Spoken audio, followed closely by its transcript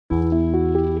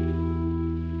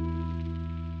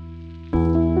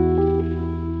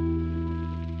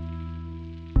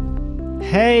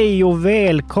Hej och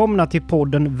välkomna till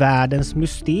podden Världens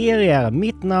Mysterier.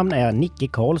 Mitt namn är Nicke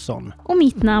Karlsson. Och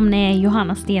mitt namn är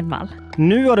Johanna Stenvall.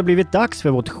 Nu har det blivit dags för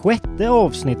vårt 6:e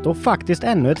avsnitt och faktiskt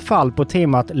ännu ett fall på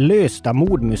temat lösta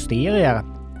mordmysterier.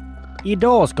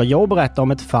 Idag ska jag berätta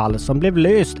om ett fall som blev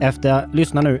löst efter,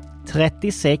 lyssna nu,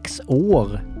 36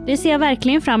 år. Det ser jag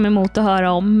verkligen fram emot att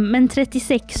höra om, men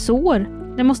 36 år?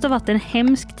 Det måste ha varit en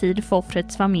hemsk tid för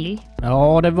offrets familj.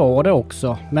 Ja, det var det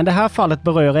också. Men det här fallet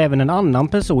berör även en annan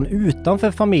person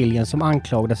utanför familjen som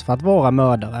anklagades för att vara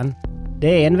mördaren.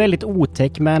 Det är en väldigt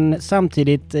otäck men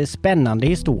samtidigt spännande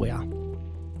historia.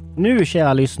 Nu,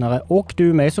 kära lyssnare, och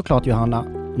du med såklart Johanna,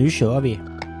 nu kör vi!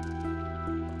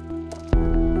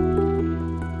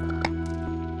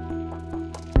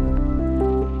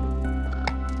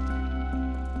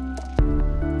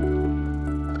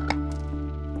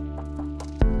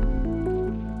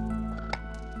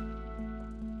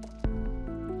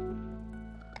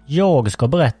 Jag ska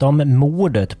berätta om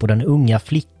mordet på den unga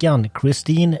flickan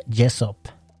Christine Jessop.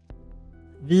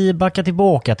 Vi backar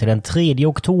tillbaka till den 3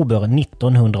 oktober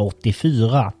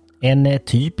 1984. En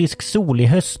typisk solig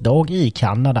höstdag i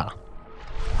Kanada.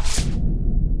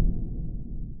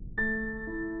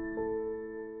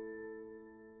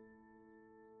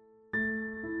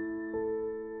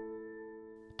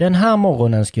 Den här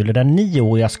morgonen skulle den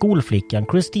 9-åriga skolflickan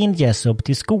Christine Jessop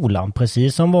till skolan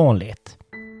precis som vanligt.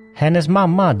 Hennes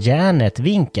mamma Janet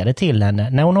vinkade till henne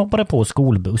när hon hoppade på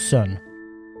skolbussen.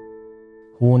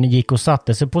 Hon gick och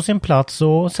satte sig på sin plats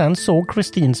och sen såg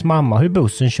Christines mamma hur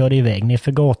bussen körde iväg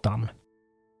nerför gatan.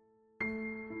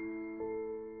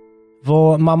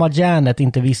 Vad mamma Janet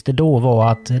inte visste då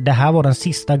var att det här var den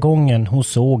sista gången hon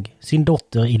såg sin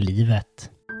dotter i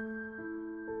livet.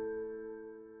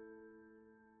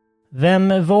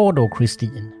 Vem var då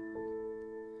Christine?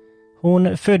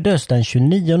 Hon föddes den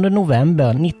 29 november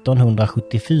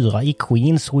 1974 i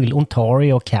Queensville,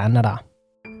 Ontario, Kanada.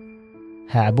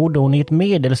 Här bodde hon i ett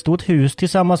medelstort hus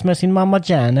tillsammans med sin mamma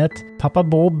Janet, pappa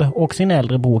Bob och sin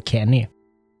äldre bror Kenny.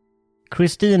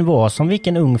 Christine var som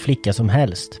vilken ung flicka som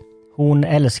helst. Hon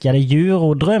älskade djur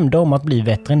och drömde om att bli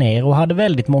veterinär och hade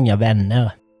väldigt många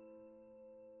vänner.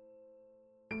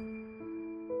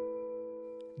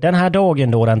 Den här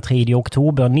dagen då den 3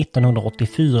 oktober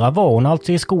 1984 var hon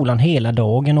alltså i skolan hela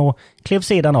dagen och klev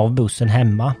sedan av bussen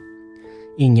hemma.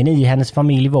 Ingen i hennes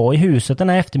familj var i huset den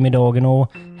här eftermiddagen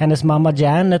och hennes mamma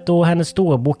Janet och hennes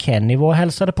storebror Kenny var och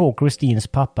hälsade på Christines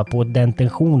pappa på ett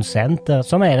detentionscenter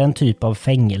som är en typ av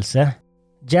fängelse.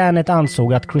 Janet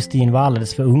ansåg att Christine var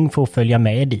alldeles för ung för att följa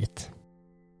med dit.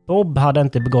 Bob hade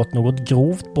inte begått något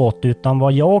grovt brott utan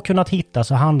vad jag kunnat hitta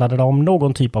så handlade det om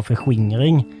någon typ av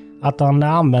förskingring. Att han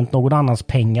använt någon annans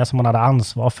pengar som han hade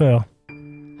ansvar för.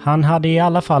 Han hade i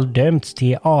alla fall dömts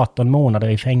till 18 månader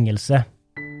i fängelse.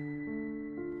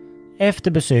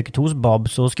 Efter besöket hos Bob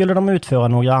så skulle de utföra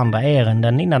några andra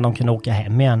ärenden innan de kunde åka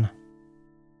hem igen.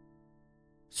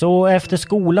 Så efter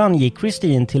skolan gick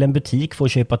Christine till en butik för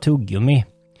att köpa tuggummi.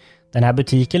 Den här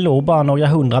butiken låg bara några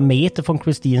 100 meter från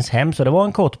Christines hem så det var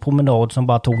en kort promenad som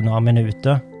bara tog några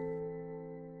minuter.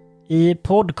 I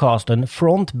podcasten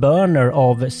Front Burner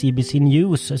av CBC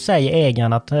News säger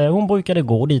ägaren att hon brukade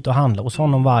gå dit och handla hos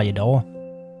honom varje dag.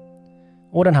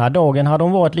 Och den här dagen hade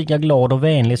hon varit lika glad och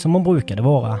vänlig som hon brukade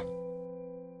vara.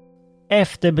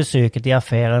 Efter besöket i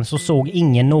affären så såg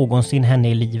ingen någonsin henne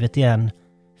i livet igen,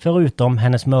 förutom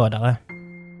hennes mördare.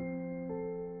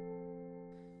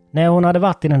 När hon hade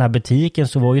varit i den här butiken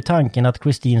så var ju tanken att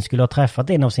Christine skulle ha träffat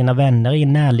en av sina vänner i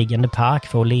en närliggande park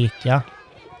för att leka.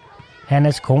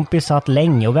 Hennes kompis satt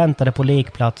länge och väntade på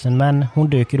lekplatsen men hon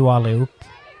dök ju då aldrig upp.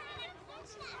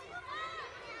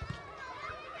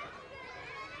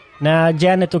 När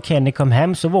Janet och Kenny kom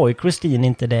hem så var ju Christine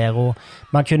inte där och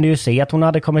man kunde ju se att hon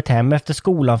hade kommit hem efter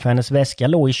skolan för hennes väska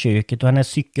låg i köket och hennes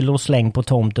cykel låg slängd på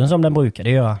tomten som den brukade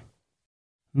göra.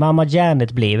 Mamma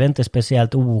Janet blev inte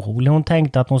speciellt orolig. Hon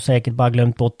tänkte att hon säkert bara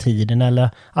glömt bort tiden eller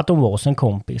att hon var sin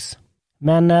kompis.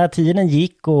 Men när tiden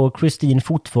gick och Christine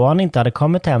fortfarande inte hade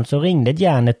kommit hem så ringde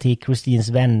Janet till Christines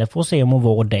vänner för att se om hon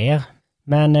var där.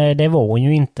 Men det var hon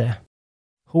ju inte.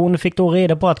 Hon fick då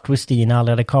reda på att Christine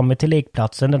aldrig hade kommit till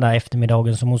lekplatsen den där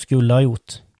eftermiddagen som hon skulle ha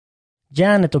gjort.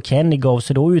 Janet och Kenny gav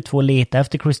sig då ut för att leta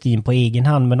efter Christine på egen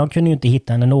hand men de kunde ju inte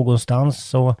hitta henne någonstans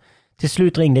så till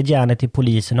slut ringde Janet till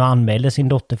polisen och anmälde sin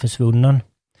dotter försvunnen.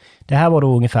 Det här var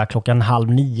då ungefär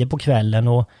 8:30 på kvällen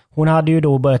och hon hade ju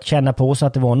då börjat känna på sig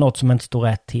att det var något som inte stod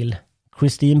rätt till.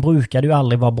 Christine brukade ju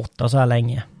aldrig vara borta så här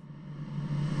länge.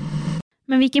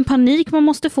 Men vilken panik man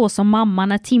måste få som mamma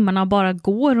när timmarna bara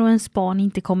går och ens barn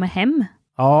inte kommer hem.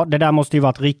 Ja, det där måste ju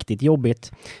varit riktigt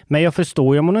jobbigt. Men jag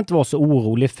förstår ju om hon inte var så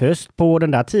orolig först. På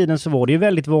den där tiden så var det ju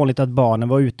väldigt vanligt att barnen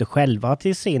var ute själva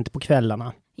till sent på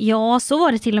kvällarna. Ja, så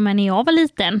var det till och med när jag var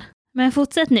liten. Men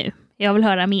fortsätt nu, jag vill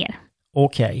höra mer.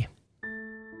 Okej.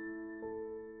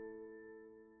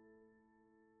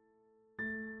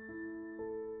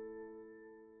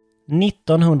 Okay.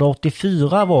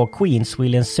 1984 var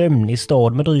Queensville en sömnig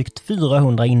stad med drygt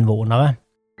 400 invånare.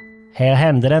 Här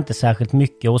hände det inte särskilt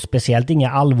mycket och speciellt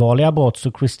inga allvarliga brott,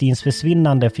 så Christines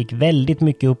försvinnande fick väldigt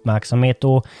mycket uppmärksamhet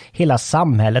och hela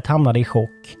samhället hamnade i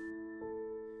chock.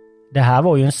 Det här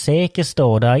var ju en säker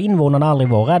stad där invånarna aldrig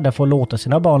var rädda för att låta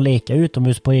sina barn leka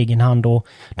utomhus på egen hand, och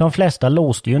de flesta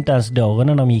låste ju inte ens dörren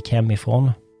när de gick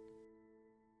hemifrån.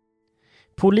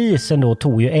 Polisen då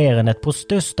tog ju ärendet på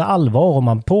största allvar och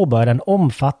man påbörjade en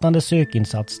omfattande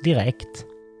sökinsats direkt.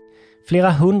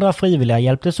 Flera hundra frivilliga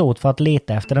hjälptes åt för att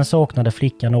leta efter den saknade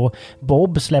flickan, och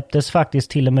Bob släpptes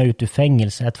faktiskt till och med ut ur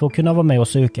fängelset för att kunna vara med och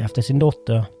söka efter sin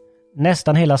dotter.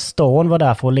 Nästan hela stan var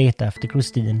där för att leta efter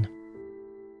Christine.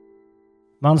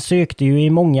 Man sökte ju i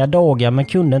många dagar men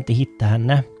kunde inte hitta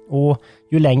henne, och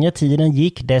ju längre tiden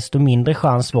gick desto mindre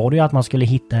chans var det ju att man skulle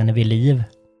hitta henne vid liv.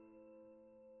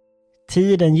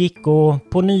 Tiden gick och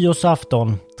på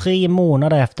nyårsafton, 3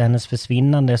 månader efter hennes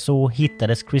försvinnande, så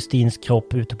hittades Christines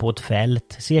kropp ute på ett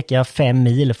fält, cirka 5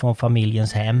 mil från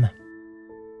familjens hem.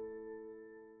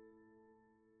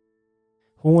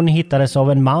 Hon hittades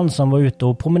av en man som var ute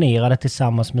och promenerade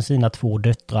tillsammans med sina 2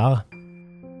 döttrar.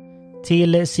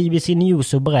 Till CBC News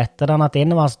så berättade han att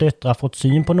en av hans döttrar fått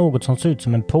syn på något som såg ut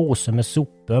som en påse med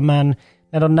sopor, men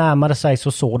när de närmade sig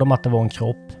så såg de att det var en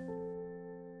kropp.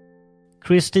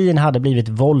 Christine hade blivit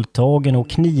våldtagen och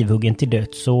knivhuggen till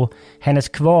döds, och hennes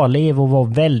kvarlevor var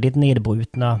väldigt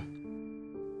nedbrutna.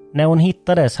 När hon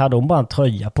hittades hade hon bara en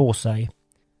tröja på sig.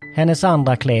 Hennes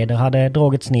andra kläder hade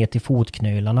dragits ner till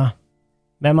fotknölarna.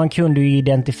 Men man kunde ju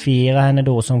identifiera henne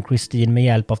då som Christine med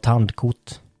hjälp av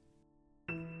tandkort.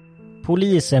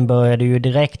 Polisen började ju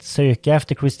direkt söka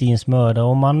efter Christines mördare,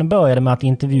 och man började med att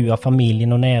intervjua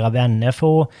familjen och nära vänner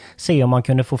för att se om man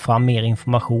kunde få fram mer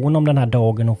information om den här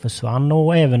dagen hon försvann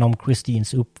och även om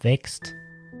Christines uppväxt.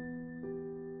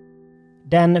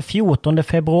 Den 14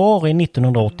 februari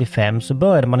 1985 så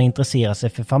började man intressera sig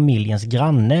för familjens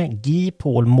granne Guy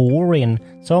Paul Morin,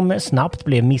 som snabbt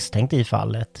blev misstänkt i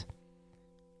fallet.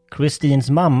 Christines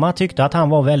mamma tyckte att han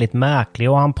var väldigt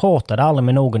märklig och han pratade aldrig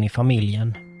med någon i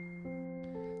familjen.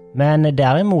 Men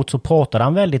däremot så pratade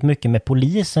han väldigt mycket med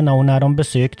poliserna, och när de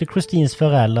besökte Christines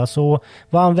föräldrar så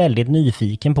var han väldigt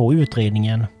nyfiken på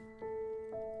utredningen.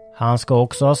 Han ska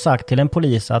också ha sagt till en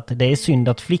polis att det är synd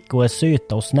att flickor är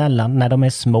söta och snälla när de är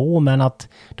små, men att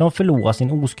de förlorar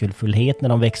sin oskuldfullhet när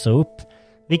de växer upp,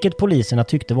 vilket poliserna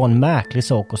tyckte var en märklig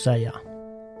sak att säga.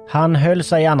 Han höll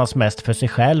sig annars mest för sig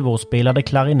själv och spelade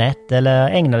klarinett eller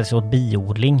ägnade sig åt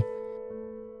biodling.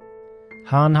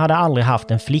 Han hade aldrig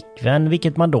haft en flickvän,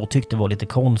 vilket man då tyckte var lite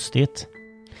konstigt.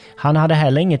 Han hade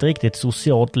heller inget riktigt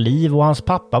socialt liv och hans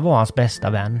pappa var hans bästa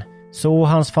vän. Så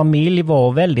hans familj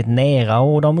var väldigt nära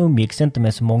och de umgicks inte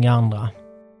med så många andra.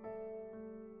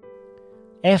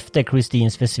 Efter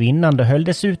Christines försvinnande höll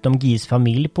dessutom Guys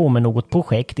familj på med något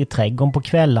projekt i trädgården på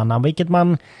kvällarna, vilket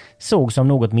man såg som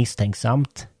något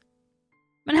misstänksamt.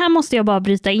 Men här måste jag bara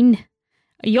bryta in.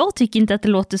 Jag tycker inte att det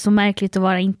låter så märkligt att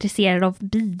vara intresserad av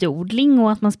biodling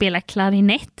och att man spelar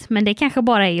klarinett, men det kanske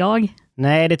bara är jag.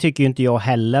 Nej, det tycker ju inte jag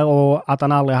heller, och att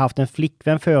han aldrig haft en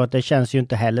flickvän förut, det känns ju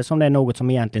inte heller som det är något som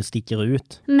egentligen sticker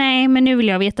ut. Nej, men nu vill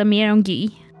jag veta mer om Guy.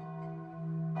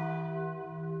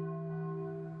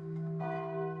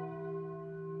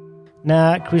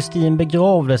 När Christine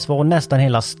begravdes var nästan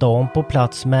hela stan på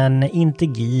plats, men inte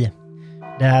Guy.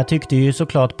 Det här tyckte ju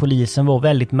såklart polisen var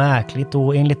väldigt märkligt,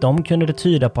 och enligt dem kunde det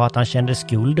tyda på att han kände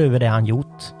skuld över det han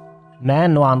gjort.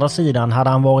 Men å andra sidan, hade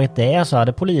han varit där så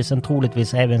hade polisen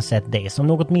troligtvis även sett det som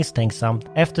något misstänksamt,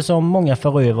 eftersom många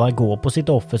förövare går på sitt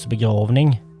offers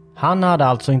begravning. Han hade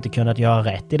alltså inte kunnat göra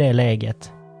rätt i det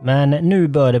läget. Men nu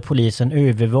började polisen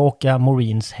övervaka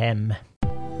Morins hem.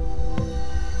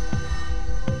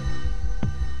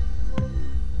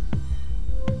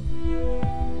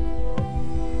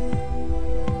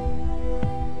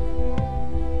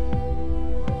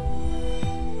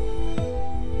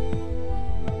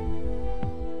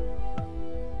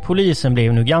 Polisen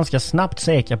blev nu ganska snabbt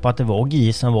säker på att det var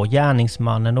Guy som var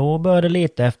gärningsmannen och började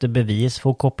leta efter bevis för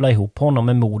att koppla ihop honom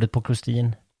med mordet på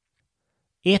Christine.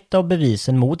 Ett av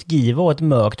bevisen mot Guy var ett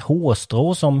mörkt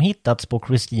hårstrå som hittats på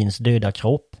Christines döda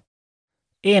kropp.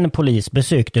 En polis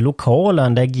besökte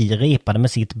lokalen där Guy repade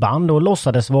med sitt band och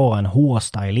låtsades vara en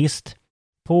hårstylist.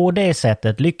 På det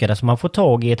sättet lyckades man få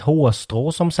tag i ett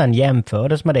hårstrå som sedan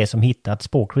jämfördes med det som hittats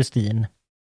på Christine.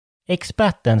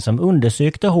 Experten som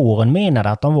undersökte håren menade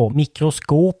att de var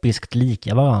mikroskopiskt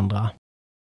lika varandra.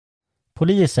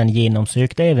 Polisen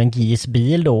genomsökte även Guys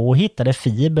bil då och hittade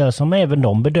fiber som även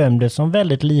de bedömde som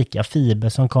väldigt lika fiber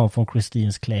som kom från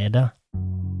Christines kläder.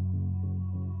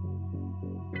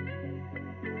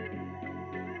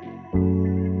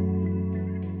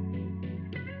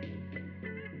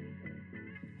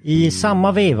 I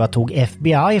samma veva tog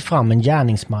FBI fram en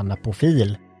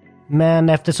gärningsmannaprofil. Men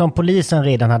eftersom polisen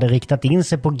redan hade riktat in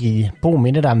sig på Guy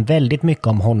påminner den väldigt mycket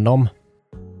om honom.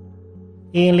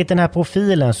 Enligt den här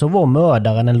profilen så var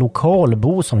mördaren en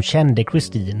lokalbo som kände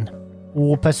Christine.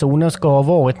 Och personen ska ha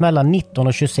varit mellan 19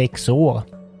 och 26 år.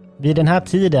 Vid den här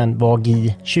tiden var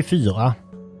Guy 24.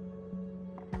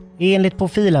 Enligt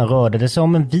profilen rörde det sig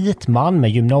om en vit man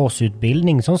med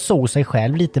gymnasieutbildning som såg sig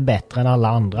själv lite bättre än alla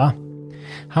andra.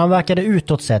 Han verkade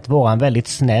utåt sett vara en väldigt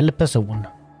snäll person.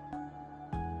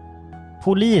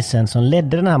 Polisen som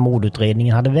ledde den här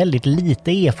mordutredningen hade väldigt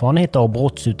lite erfarenhet av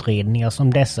brottsutredningar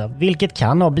som dessa, vilket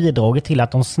kan ha bidragit till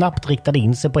att de snabbt riktade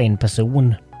in sig på en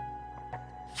person.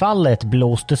 Fallet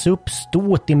blåstes upp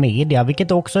stort i media,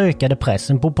 vilket också ökade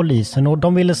pressen på polisen och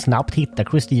de ville snabbt hitta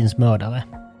Christines mördare.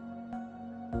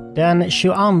 Den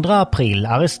 22 april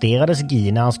arresterades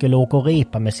Guy när han skulle åka och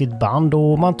repa med sitt band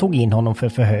och man tog in honom för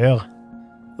förhör.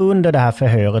 Under det här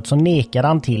förhöret så nekade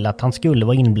han till att han skulle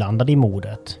vara inblandad i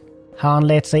mordet. Han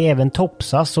lät sig även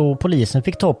topsas och polisen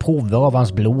fick ta prover av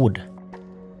hans blod.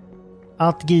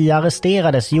 Att Guy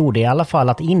arresterades gjorde i alla fall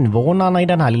att invånarna i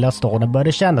den här lilla staden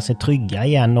började känna sig trygga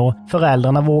igen och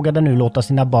föräldrarna vågade nu låta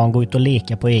sina barn gå ut och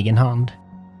leka på egen hand.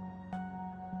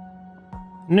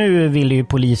 Nu ville ju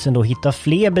polisen då hitta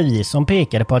fler bevis som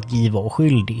pekade på att Guy var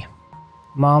skyldig.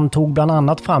 Man tog bland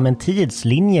annat fram en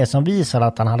tidslinje som visade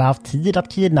att han hade haft tid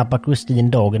att kidnappa Christine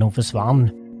dagen hon försvann.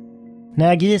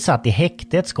 När Guy satt i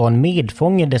häktet ska en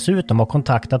medfånge dessutom ha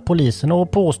kontaktat polisen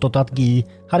och påstått att Guy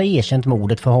hade erkänt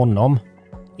mordet för honom.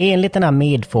 Enligt den här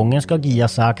medfången ska Guy ha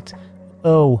sagt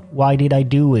 "Oh, why did I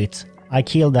do it? I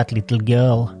killed that little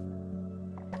girl."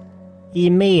 I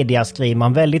media skrev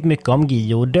man väldigt mycket om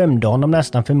Guy och dömde honom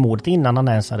nästan för mordet innan han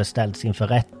ens hade ställts inför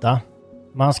rätta.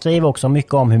 Man skrev också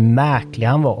mycket om hur märklig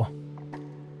han var.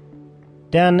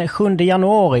 Den 7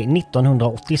 januari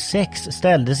 1986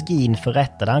 ställdes Guy inför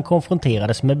rätta där han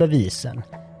konfronterades med bevisen,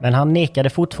 men han nekade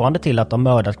fortfarande till att de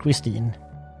mördat Christine.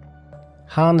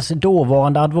 Hans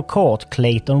dåvarande advokat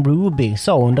Clayton Ruby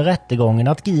sa under rättegången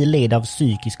att Guy led av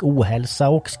psykisk ohälsa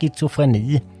och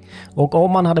schizofreni, och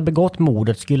om han hade begått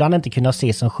mordet skulle han inte kunna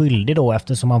ses som skyldig då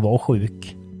eftersom han var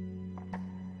sjuk.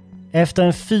 Efter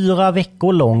en 4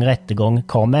 veckor lång rättegång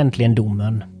kom äntligen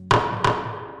domen.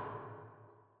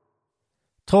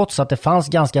 Trots att det fanns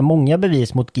ganska många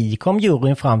bevis mot Guy kom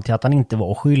juryn fram till att han inte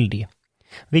var skyldig.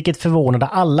 Vilket förvånade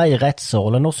alla i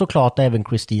rättssalen och såklart även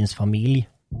Christines familj.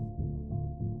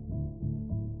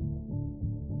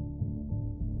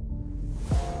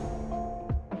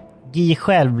 Guy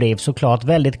själv blev såklart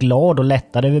väldigt glad och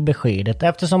lättad över beskedet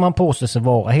eftersom han påstod sig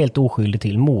vara helt oskyldig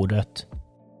till mordet.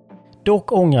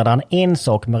 Dock ångrade han en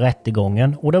sak med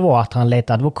rättegången och det var att han lät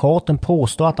advokaten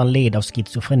påstå att han led av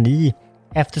schizofreni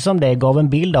eftersom det gav en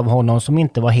bild av honom som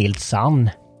inte var helt sann.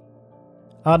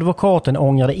 Advokaten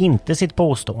ångrade inte sitt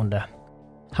påstående.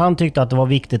 Han tyckte att det var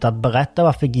viktigt att berätta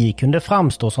varför Guy kunde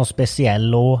framstå som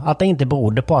speciell och att det inte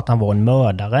berodde på att han var en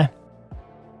mördare.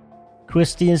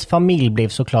 Christines familj blev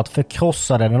såklart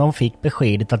förkrossade när de fick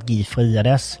beskedet att Guy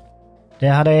friades. Det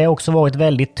hade också varit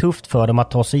väldigt tufft för dem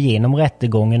att ta sig igenom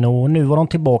rättegången och nu var de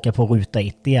tillbaka på ruta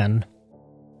 1 igen.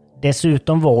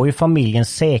 Dessutom var ju familjen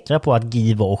säkra på att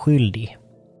Guy var skyldig.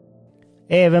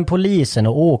 Även polisen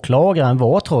och åklagaren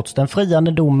var trots den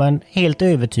friande domen helt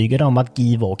övertygade om att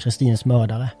Guy var Christines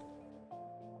mördare.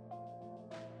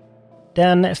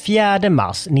 Den 4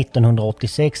 mars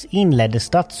 1986 inledde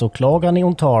statsåklagaren i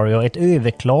Ontario ett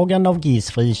överklagande av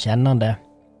Guys frikännande.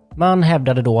 Man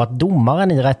hävdade då att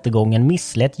domaren i rättegången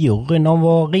misslett juryn om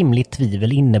vad rimligt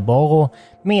tvivel innebar och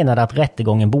menade att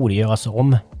rättegången borde göras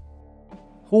om.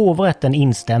 Hovrätten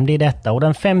instämde i detta och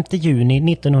den 5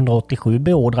 juni 1987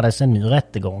 beordrades en ny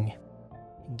rättegång.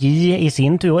 Guy i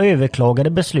sin tur överklagade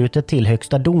beslutet till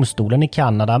Högsta domstolen i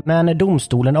Kanada, men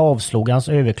domstolen avslog hans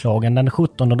överklagan den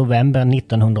 17 november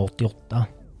 1988.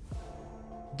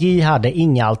 Guy hade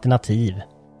inga alternativ.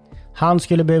 Han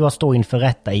skulle behöva stå inför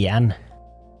rätta igen.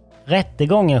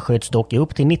 Rättegången sköts dock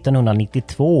upp till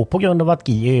 1992 på grund av att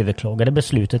Guy överklagade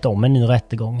beslutet om en ny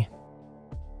rättegång.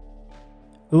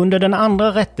 Under den andra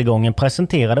rättegången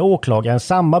presenterade åklagaren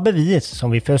samma bevis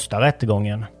som vid första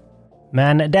rättegången.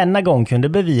 Men denna gång kunde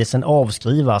bevisen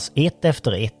avskrivas ett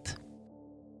efter ett.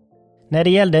 När det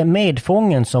gällde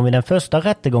medfången som vid den första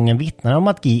rättegången vittnade om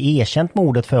att Guy erkänt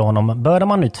mordet för honom började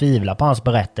man nu tvivla på hans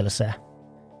berättelse.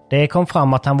 Det kom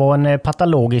fram att han var en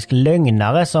patologisk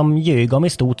lögnare som ljög om i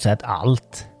stort sett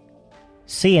allt.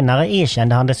 Senare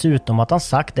erkände han dessutom att han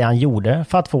sagt det han gjorde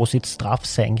för att få sitt straff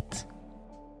sänkt.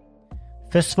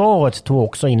 Försvaret tog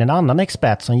också in en annan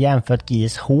expert som jämfört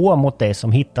Guys hår mot det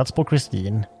som hittats på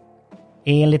Christine.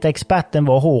 Enligt experten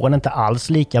var håren inte alls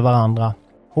lika varandra.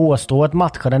 Hårstrået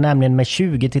matchade nämligen med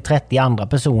 20-30 andra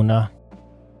personer.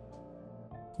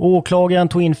 Åklagaren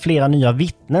tog in flera nya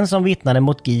vittnen som vittnade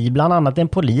mot Guy, bland annat en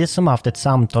polis som haft ett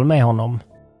samtal med honom.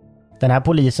 Den här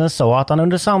polisen sa att han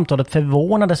under samtalet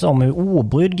förvånades om hur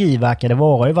obrydd Guy verkade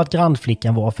vara över att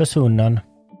grannflickan var försvunnen.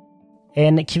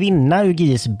 En kvinna ur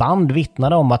Guys band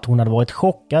vittnade om att hon hade varit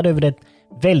chockad över det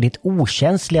väldigt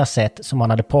okänsliga sätt som han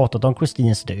hade pratat om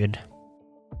Christines död.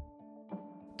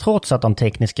 Trots att de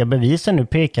tekniska bevisen nu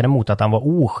pekade mot att han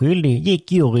var oskyldig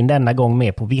gick juryn denna gång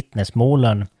med på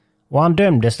vittnesmålen och han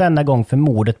dömdes denna gång för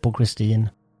mordet på Christine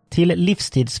till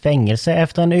livstidsfängelse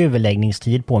efter en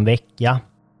överläggningstid på en vecka.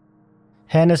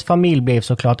 Hennes familj blev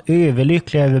såklart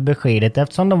överlyckliga över beskedet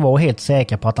eftersom de var helt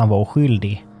säkra på att han var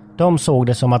skyldig. De såg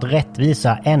det som att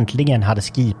rättvisa äntligen hade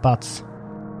skipats.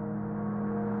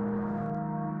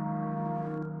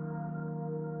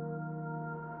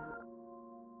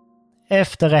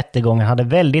 Efter rättegången hade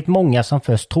väldigt många som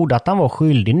först trodde att han var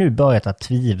skyldig nu börjat att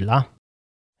tvivla.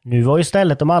 Nu var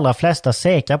istället de allra flesta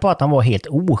säkra på att han var helt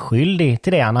oskyldig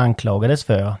till det han anklagades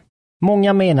för.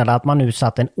 Många menade att man nu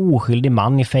satt en oskyldig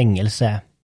man i fängelse.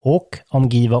 Och om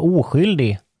Guy var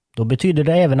oskyldig, då betydde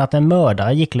det även att en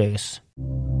mördare gick lös.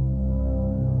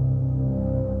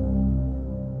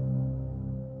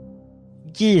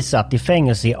 Guy satt i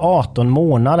fängelse i 18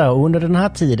 månader och under den här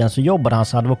tiden så jobbade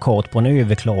hans advokat på en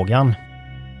överklagan.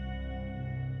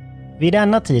 Vid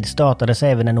denna tid startades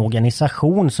även en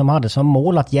organisation som hade som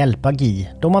mål att hjälpa Guy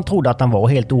då man trodde att han var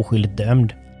helt oskyldigt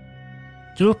dömd.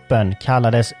 Gruppen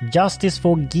kallades Justice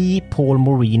for Guy Paul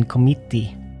Maureen Committee.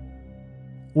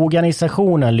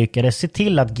 Organisationen lyckades se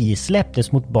till att Guy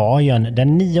släpptes mot borgen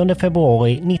den 9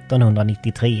 februari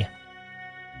 1993.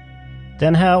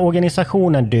 Den här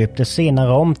organisationen döptes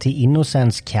senare om till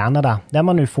Innocence Canada där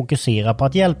man nu fokuserar på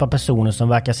att hjälpa personer som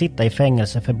verkar sitta i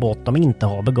fängelse för brott de inte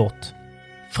har begått.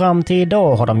 Fram till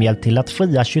idag har de hjälpt till att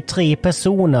fria 23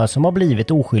 personer som har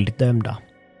blivit oskyldigt dömda.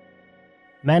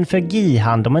 Men för Guy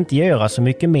hann de inte göra så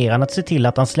mycket mer än att se till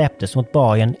att han släpptes mot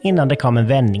borgen innan det kom en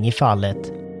vändning i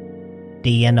fallet.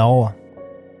 DNA.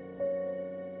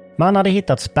 Man hade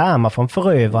hittat sperma från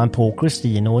förövaren på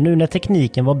Christine och nu när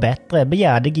tekniken var bättre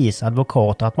begärde Guys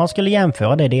advokater att man skulle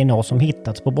jämföra det DNA som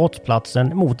hittats på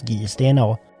brottsplatsen mot Guys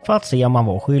DNA för att se om han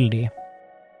var skyldig.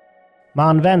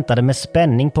 Man väntade med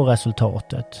spänning på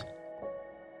resultatet.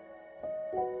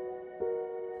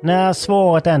 När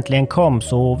svaret äntligen kom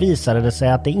så visade det sig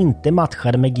att det inte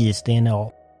matchade med Guys DNA.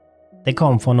 Det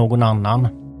kom från någon annan.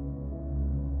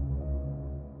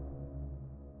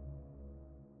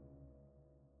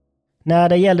 När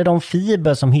det gällde de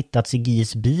fiber som hittats i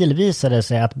Guys bil visade det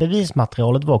sig att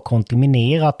bevismaterialet var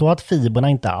kontaminerat och att fibrerna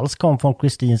inte alls kom från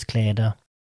Christines kläder.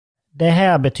 Det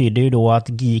här betydde ju då att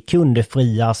Guy kunde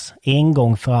frias en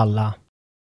gång för alla.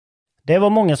 Det var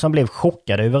många som blev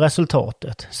chockade över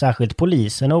resultatet, särskilt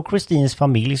polisen och Christines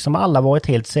familj som alla varit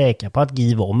helt säkra på att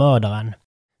Guy var mördaren.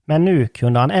 Men nu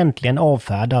kunde han äntligen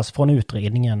avfärdas från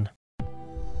utredningen.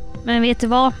 Men vet du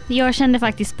vad? Jag kände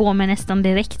faktiskt på mig nästan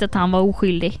direkt att han var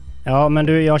oskyldig. Ja, men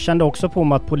du, jag kände också på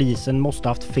mig att polisen måste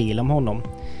haft fel om honom.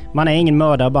 Man är ingen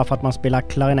mördare bara för att man spelar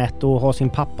klarinett och har sin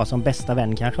pappa som bästa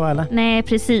vän kanske, eller? Nej,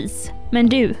 precis. Men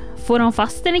du, får de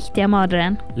fast den riktiga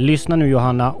mördaren? Lyssna nu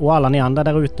Johanna och alla ni andra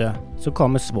där ute, så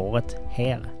kommer svaret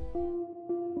här.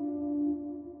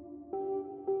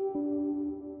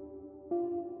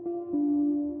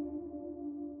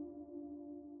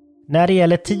 När det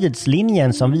gäller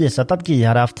tidslinjen som visat att Guy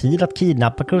hade haft tid att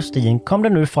kidnappa Christine kom det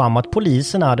nu fram att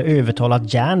polisen hade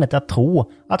övertalat Janet att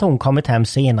tro att hon kommit hem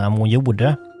senare än hon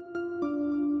gjorde.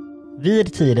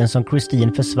 Vid tiden som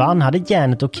Christine försvann hade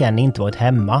Janet och Kenny inte varit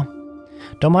hemma.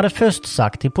 De hade först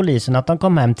sagt till polisen att de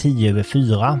kom hem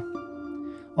 4:10.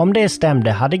 Om det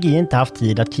stämde hade Guy inte haft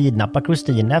tid att kidnappa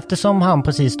Christine eftersom han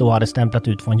precis då hade stämplat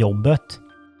ut från jobbet.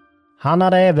 Han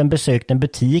hade även besökt en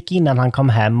butik innan han kom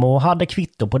hem och hade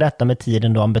kvitto på detta med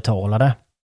tiden då han betalade.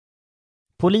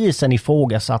 Polisen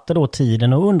ifrågasatte då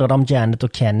tiden och undrade om Janet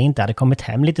och Kenny inte hade kommit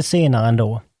hem lite senare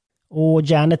ändå. Och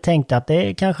Janet tänkte att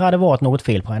det kanske hade varit något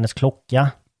fel på hennes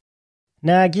klocka.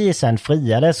 När Guy sen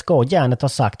friades ska Janet ha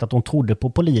sagt att hon trodde på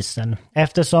polisen.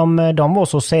 Eftersom de var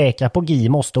så säkra på Guy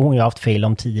måste hon ju haft fel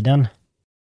om tiden.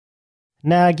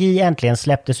 När Guy äntligen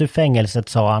släpptes ur fängelset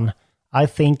sa han "I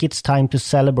think it's time to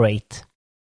celebrate".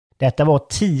 Detta var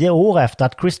 10 år efter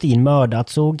att Christine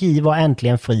mördats och Guy var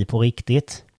äntligen fri på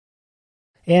riktigt.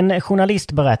 En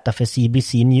journalist berättar för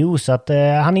CBC News att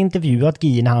han intervjuat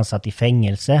Guy när han satt i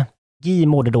fängelse. Guy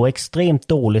mådde då extremt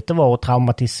dåligt och var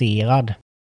traumatiserad.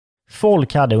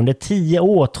 Folk hade under 10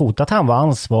 år trott att han var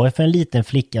ansvarig för en liten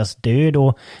flickas död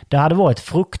och det hade varit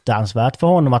fruktansvärt för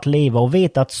honom att leva och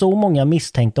veta att så många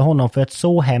misstänkte honom för ett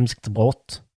så hemskt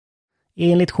brott.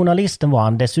 Enligt journalisten var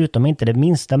han dessutom inte det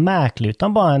minsta märklig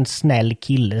utan bara en snäll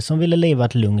kille som ville leva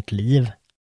ett lugnt liv.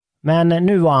 Men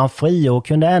nu var han fri och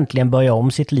kunde äntligen börja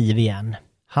om sitt liv igen.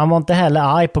 Han var inte heller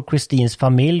arg på Christines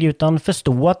familj utan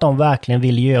förstod att de verkligen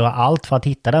ville göra allt för att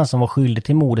hitta den som var skyldig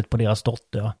till mordet på deras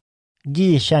dotter.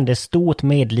 Guy kände stort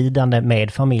medlidande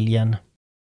med familjen.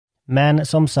 Men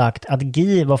som sagt, att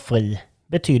Guy var fri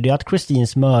betydde att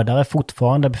Christines mördare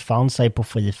fortfarande befann sig på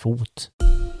fri fot.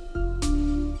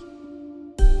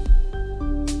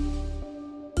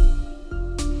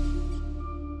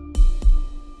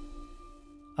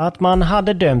 Att man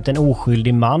hade dömt en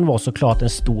oskyldig man var såklart en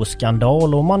stor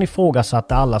skandal och man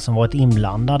ifrågasatte alla som varit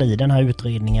inblandade i den här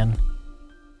utredningen.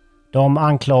 De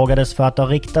anklagades för att ha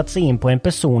riktat sig in på en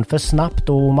person för snabbt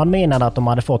och man menade att de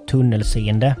hade fått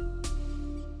tunnelseende.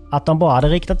 Att de bara hade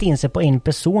riktat in sig på en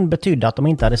person betydde att de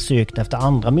inte hade sökt efter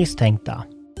andra misstänkta.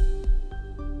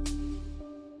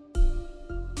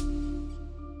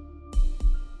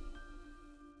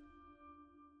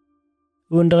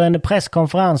 Under en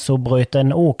presskonferens så bröt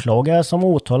en åklagare som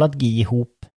åtalat Guy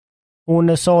ihop.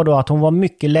 Hon sa då att hon var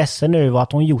mycket ledsen över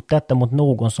att hon gjort detta mot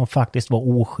någon som faktiskt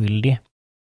var oskyldig.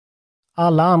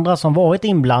 Alla andra som varit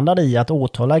inblandade i att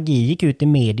åtala Guy gick ut i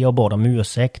media och bad om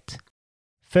ursäkt.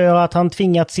 För att han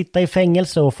tvingats sitta i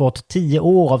fängelse och fått 10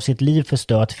 år av sitt liv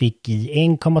förstört fick Guy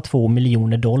 $1,2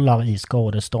 miljoner i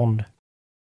skadestånd.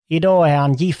 Idag är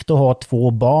han gift och har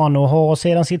 2 barn och har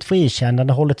sedan sitt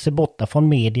frikännande hållit sig borta från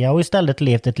media och istället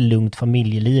levt ett lugnt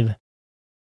familjeliv.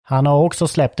 Han har också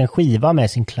släppt en skiva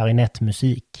med sin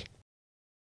klarinettmusik.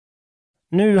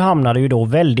 Nu hamnade ju då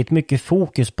väldigt mycket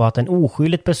fokus på att en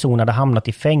oskyldig person hade hamnat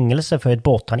i fängelse för ett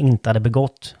brott han inte hade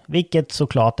begått, vilket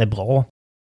såklart är bra.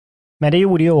 Men det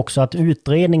gjorde ju också att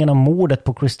utredningen om mordet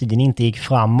på Christine inte gick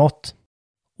framåt.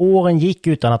 Åren gick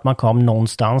utan att man kom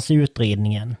någonstans i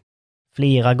utredningen.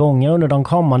 Flera gånger under de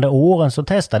kommande åren så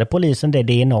testade polisen det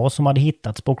DNA som hade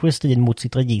hittats på Christine mot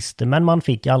sitt register men man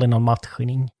fick aldrig någon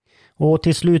matchning. Och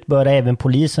till slut började även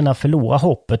poliserna förlora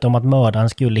hoppet om att mördaren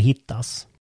skulle hittas.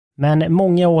 Men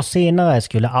många år senare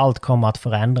skulle allt komma att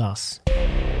förändras.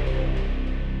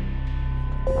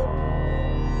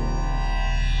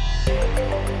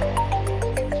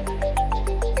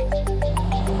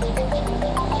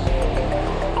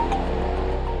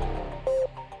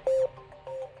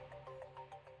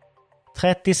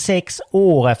 ...36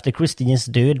 år efter Christines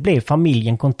död blev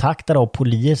familjen kontaktad av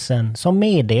polisen som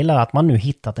meddelar att man nu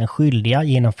hittat en skyldiga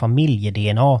genom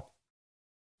familje-DNA.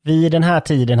 Vid den här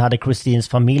tiden hade Christines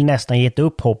familj nästan gett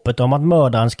upp hoppet om att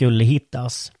mördaren skulle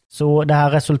hittas. Så det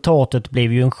här resultatet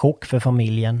blev ju en chock för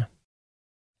familjen.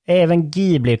 Även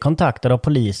Guy blev kontaktad av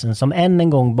polisen som än en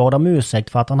gång bad om ursäkt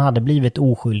för att han hade blivit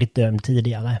oskyldigt dömd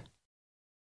tidigare.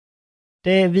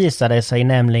 Det visade sig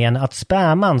nämligen att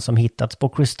sperman som hittats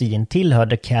på Christine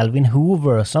tillhörde Calvin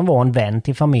Hoover som var en vän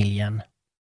till familjen.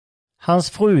 Hans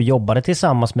fru jobbade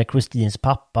tillsammans med Christines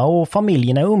pappa och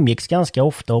familjerna umgicks ganska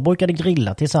ofta och brukade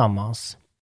grilla tillsammans.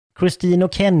 Christine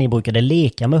och Kenny brukade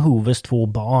leka med Hoovers 2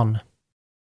 barn.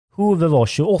 Hoover var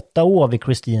 28 år vid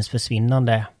Christines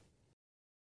försvinnande.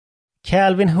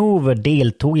 Calvin Hoover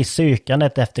deltog i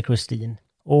sökandet efter Christine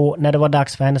och när det var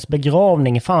dags för hennes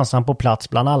begravning fanns han på plats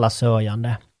bland alla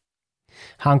sörjande.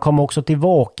 Han kom också till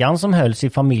vakan som hölls i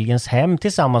familjens hem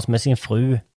tillsammans med sin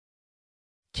fru.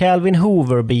 Calvin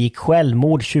Hoover begick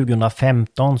självmord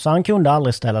 2015 så han kunde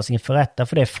aldrig ställas inför rätta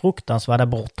för det fruktansvärda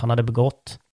brott han hade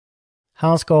begått.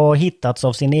 Han ska ha hittats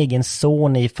av sin egen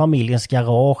son i familjens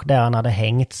garage där han hade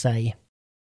hängt sig.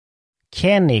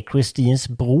 Kenny, Christines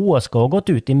bror, ska ha gått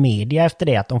ut i media efter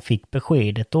det att de fick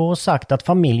beskedet och sagt att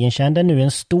familjen kände nu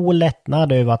en stor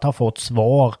lättnad över att ha fått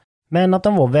svar, men att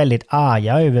de var väldigt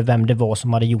arga över vem det var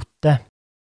som hade gjort det.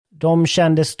 De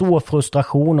kände stor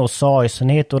frustration och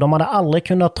sorgsenhet och de hade aldrig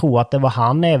kunnat tro att det var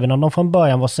han även om de från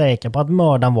början var säkra på att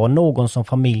mördaren var någon som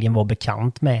familjen var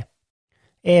bekant med.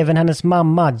 Även hennes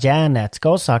mamma Janet ska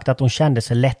ha sagt att hon kände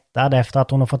sig lättad efter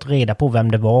att hon har fått reda på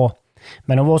vem det var.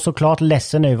 Men hon var såklart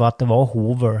ledsen över att det var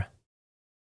Hoover.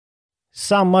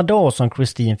 Samma dag som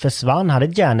Christine försvann hade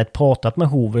Janet pratat med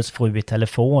Hoovers fru i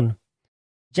telefon.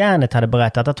 Janet hade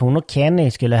berättat att hon och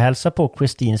Kenny skulle hälsa på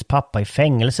Christines pappa i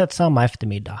fängelset samma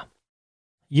eftermiddag.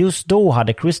 Just då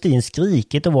hade Christine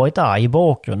skrikit och varit arg i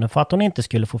bakgrunden för att hon inte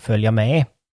skulle få följa med.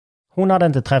 Hon hade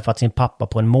inte träffat sin pappa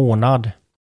på en månad.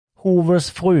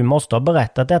 Hoovers fru måste ha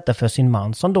berättat detta för sin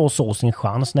man som då såg sin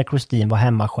chans när Christine var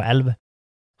hemma själv.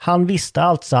 Han visste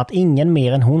alltså att ingen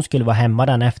mer än hon skulle vara hemma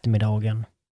den eftermiddagen.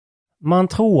 Man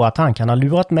tror att han kan ha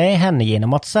lurat med henne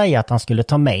genom att säga att han skulle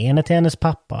ta med henne till hennes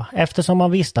pappa eftersom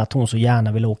han visste att hon så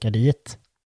gärna ville åka dit.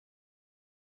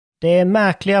 Det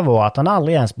märkliga var att han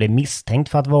aldrig ens blev misstänkt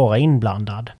för att vara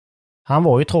inblandad. Han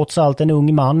var ju trots allt en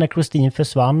ung man när Christine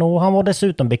försvann och han var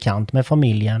dessutom bekant med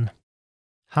familjen.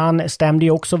 Han stämde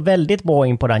ju också väldigt bra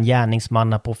in på den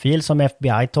gärningsmannaprofil som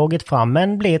FBI tagit fram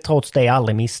men blev trots det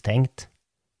aldrig misstänkt.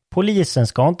 Polisen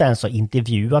ska inte ens ha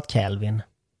intervjuat Calvin.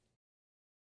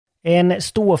 En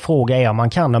stor fråga är om man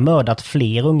kan ha mördat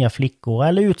fler unga flickor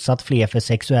eller utsatt fler för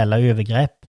sexuella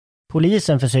övergrepp.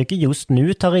 Polisen försöker just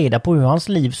nu ta reda på hur hans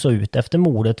liv såg ut efter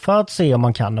mordet för att se om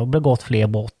man kan ha begått fler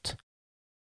brott.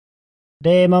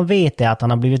 Det man vet är att han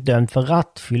har blivit dömd för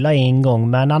rattfylla en gång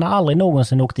men han har aldrig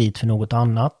någonsin åkt dit för något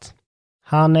annat.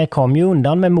 Han kom ju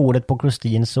undan med mordet på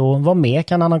Christine så vad mer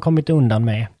kan han ha kommit undan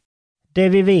med? Det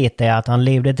vi vet är att han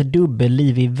levde ett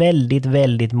dubbelliv i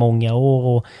väldigt många år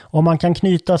och om man kan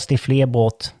knytas till fler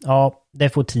brott, ja, det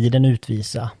får tiden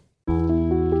utvisa.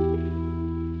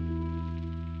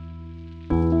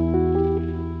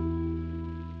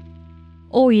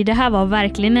 Oj, det här var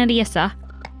verkligen en resa.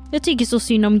 Jag tycker så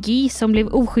synd om Guy som blev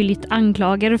oskyldigt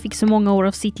anklagad och fick så många år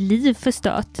av sitt liv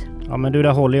förstört. Ja men du,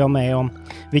 det håller jag med om.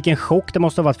 Vilken chock det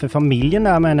måste ha varit för familjen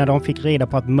där med när de fick reda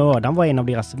på att mördaren var en av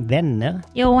deras vänner.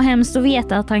 Ja, och hemskt att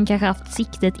veta att han kanske haft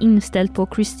siktet inställt på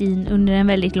Christine under en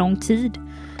väldigt lång tid.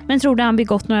 Men tror du han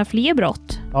begått några fler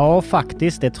brott? Ja,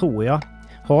 faktiskt, det tror jag.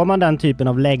 Har man den typen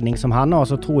av läggning som han har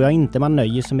så tror jag inte man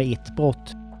nöjer sig med ett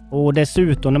brott. Och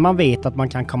dessutom när man vet att man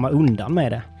kan komma undan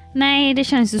med det. Nej, det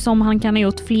känns ju som han kan ha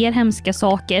gjort fler hemska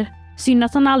saker. Synd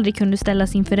att han aldrig kunde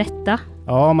ställas inför rätta.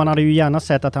 Ja, man hade ju gärna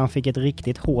sett att han fick ett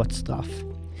riktigt hårt straff.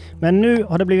 Men nu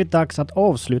har det blivit dags att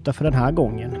avsluta för den här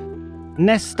gången.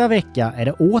 Nästa vecka är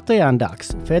det återigen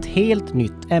dags för ett helt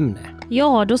nytt ämne.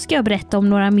 Ja, då ska jag berätta om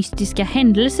några mystiska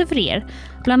händelser för er.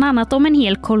 Bland annat om en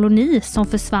hel koloni som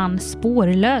försvann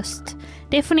spårlöst.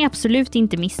 Det får ni absolut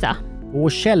inte missa.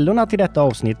 Och källorna till detta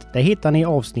avsnitt, det hittar ni i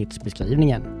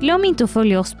avsnittsbeskrivningen. Glöm inte att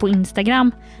följa oss på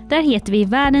Instagram. Där heter vi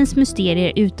Världens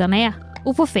Mysterier utan ä.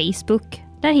 Och på Facebook,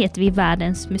 där heter vi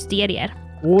Världens Mysterier.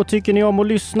 Och tycker ni om att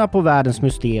lyssna på Världens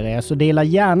Mysterier så dela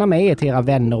gärna med er till era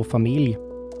vänner och familj.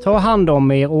 Ta hand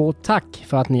om er och tack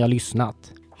för att ni har lyssnat.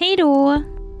 Hej då!